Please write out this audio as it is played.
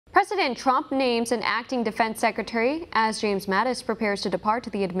President Trump names an acting defense secretary as James Mattis prepares to depart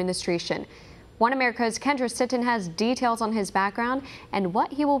the administration. One America's Kendra Sitton has details on his background and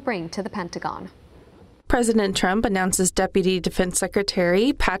what he will bring to the Pentagon. President Trump announces Deputy Defense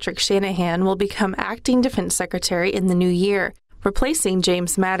Secretary Patrick Shanahan will become acting defense secretary in the new year, replacing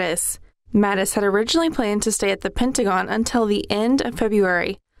James Mattis. Mattis had originally planned to stay at the Pentagon until the end of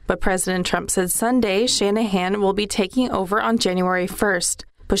February, but President Trump said Sunday Shanahan will be taking over on January 1st.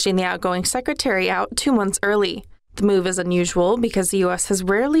 Pushing the outgoing secretary out 2 months early. The move is unusual because the U.S. has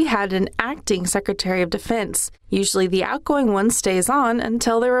rarely had an acting Secretary of Defense. Usually the outgoing one stays on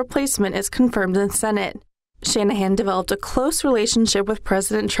until their replacement is confirmed in the Senate. Shanahan developed a close relationship with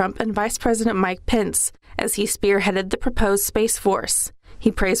President Trump and Vice President Mike Pence as he spearheaded the proposed Space Force.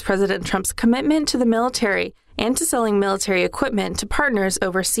 He praised President Trump's commitment to the military and to selling military equipment to partners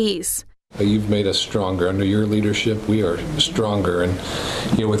overseas. You've made us stronger. Under your leadership, we are stronger. And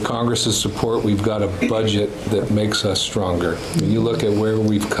with Congress's support, we've got a budget that makes us stronger. When you look at where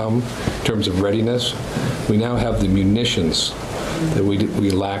we've come in terms of readiness, we now have the munitions that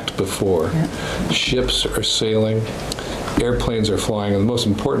we lacked before. Yeah. Ships are sailing, airplanes are flying, and the most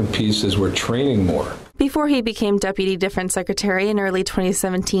important piece is we're training more. Before he became Deputy Defense Secretary in early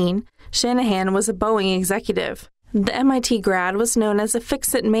 2017, Shanahan was a Boeing executive. The MIT grad was known as a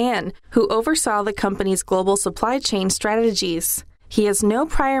fix-it man who oversaw the company's global supply chain strategies. He has no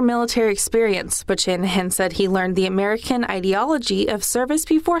prior military experience, but Shanahan said he learned the American ideology of service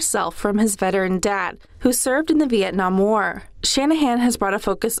before self from his veteran dad, who served in the Vietnam War. Shanahan has brought a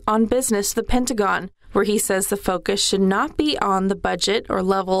focus on business to the Pentagon, where he says the focus should not be on the budget or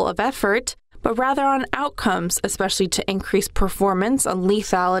level of effort, but rather on outcomes, especially to increase performance on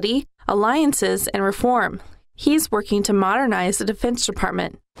lethality, alliances, and reform. He's working to modernize the Defense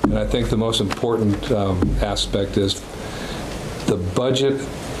Department. And I think the most important aspect is the budget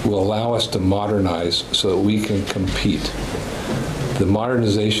will allow us to modernize so that we can compete. The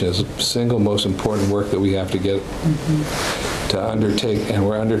modernization is the single most important work that we have to get to undertake, and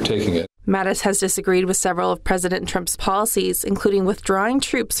we're undertaking it. Mattis has disagreed with several of President Trump's policies, including withdrawing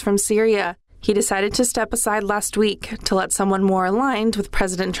troops from Syria. He decided to step aside last week to let someone more aligned with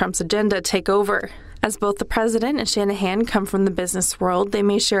President Trump's agenda take over. As both the president and Shanahan come from the business world, they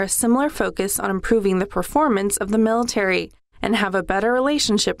may share a similar focus on improving the performance of the military and have a better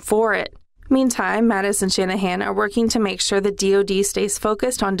relationship for it. Meantime, Mattis and Shanahan are working to make sure the DoD stays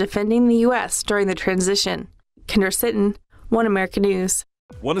focused on defending the U.S. during the transition. Kendra Sitton, One America News.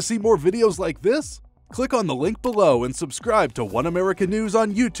 Want to see more videos like this? Click on the link below and subscribe to One America News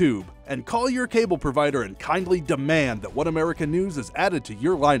on YouTube. And call your cable provider and kindly demand that One America News is added to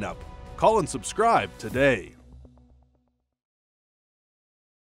your lineup. Call and subscribe today.